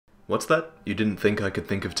What's that? You didn't think I could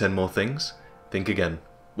think of 10 more things? Think again.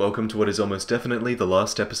 Welcome to what is almost definitely the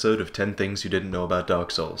last episode of 10 Things You Didn't Know About Dark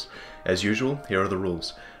Souls. As usual, here are the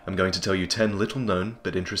rules. I'm going to tell you 10 little known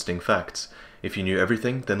but interesting facts. If you knew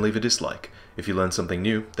everything, then leave a dislike. If you learned something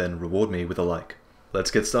new, then reward me with a like. Let's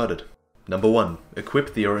get started. Number 1.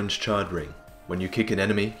 Equip the orange charred ring. When you kick an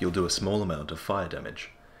enemy, you'll do a small amount of fire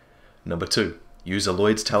damage. Number 2. Use a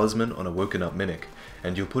Lloyd's talisman on a woken up mimic,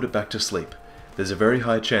 and you'll put it back to sleep. There's a very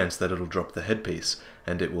high chance that it'll drop the headpiece,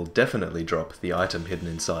 and it will definitely drop the item hidden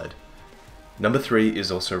inside. Number 3 is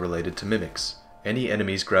also related to mimics. Any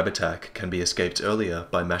enemy's grab attack can be escaped earlier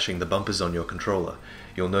by mashing the bumpers on your controller.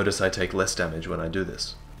 You'll notice I take less damage when I do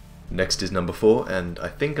this. Next is number 4, and I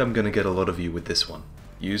think I'm gonna get a lot of you with this one.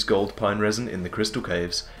 Use gold pine resin in the crystal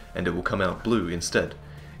caves, and it will come out blue instead.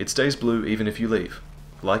 It stays blue even if you leave.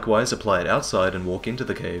 Likewise, apply it outside and walk into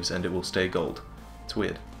the caves, and it will stay gold. It's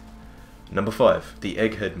weird. Number 5. The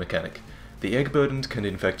egghead mechanic. The egg burdened can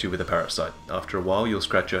infect you with a parasite. After a while you'll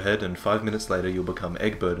scratch your head and 5 minutes later you'll become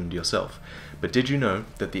egg burdened yourself. But did you know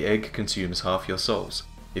that the egg consumes half your souls?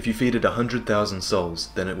 If you feed it 100,000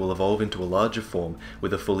 souls, then it will evolve into a larger form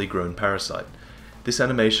with a fully grown parasite. This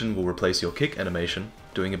animation will replace your kick animation,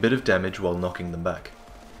 doing a bit of damage while knocking them back.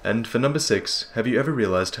 And for number 6, have you ever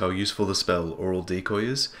realized how useful the spell Oral Decoy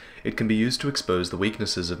is? It can be used to expose the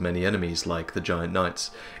weaknesses of many enemies, like the giant knights.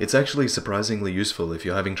 It's actually surprisingly useful if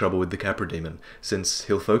you're having trouble with the Capra demon, since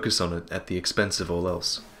he'll focus on it at the expense of all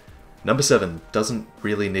else. Number 7, doesn't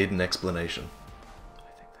really need an explanation.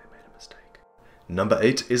 I think they made a mistake. Number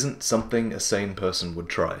 8 isn't something a sane person would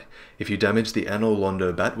try. If you damage the Anor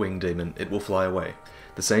Londo Batwing demon, it will fly away.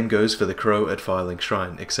 The same goes for the crow at Firelink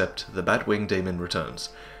Shrine, except the Batwing demon returns.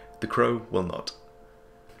 The crow will not.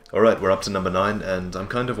 Alright, we're up to number 9, and I'm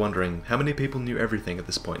kind of wondering how many people knew everything at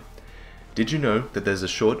this point. Did you know that there's a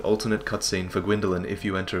short alternate cutscene for Gwendolyn if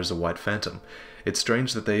you enter as a White Phantom? It's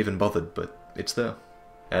strange that they even bothered, but it's there.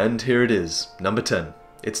 And here it is, number 10.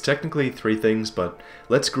 It's technically 3 things, but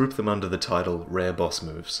let's group them under the title Rare Boss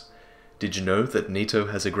Moves. Did you know that Nito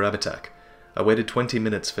has a grab attack? I waited 20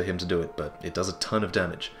 minutes for him to do it, but it does a ton of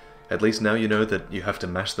damage. At least now you know that you have to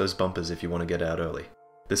mash those bumpers if you want to get out early.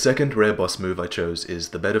 The second rare boss move I chose is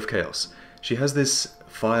the Bed of Chaos. She has this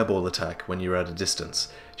fireball attack when you're at a distance.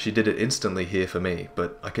 She did it instantly here for me,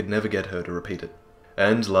 but I could never get her to repeat it.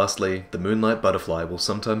 And lastly, the Moonlight Butterfly will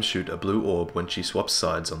sometimes shoot a blue orb when she swaps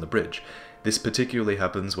sides on the bridge. This particularly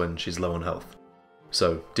happens when she's low on health.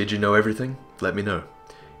 So, did you know everything? Let me know.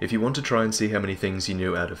 If you want to try and see how many things you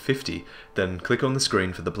knew out of 50, then click on the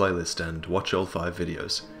screen for the playlist and watch all 5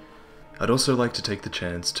 videos. I'd also like to take the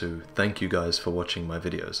chance to thank you guys for watching my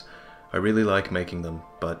videos. I really like making them,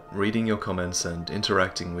 but reading your comments and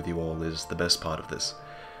interacting with you all is the best part of this.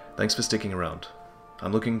 Thanks for sticking around.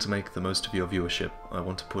 I'm looking to make the most of your viewership. I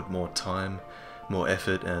want to put more time, more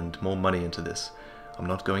effort, and more money into this. I'm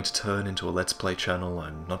not going to turn into a Let's Play channel,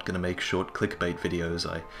 I'm not going to make short clickbait videos,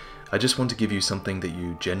 I just want to give you something that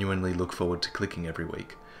you genuinely look forward to clicking every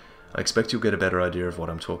week. I expect you'll get a better idea of what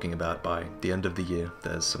I'm talking about by the end of the year.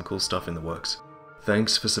 There's some cool stuff in the works.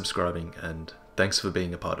 Thanks for subscribing, and thanks for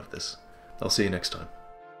being a part of this. I'll see you next time.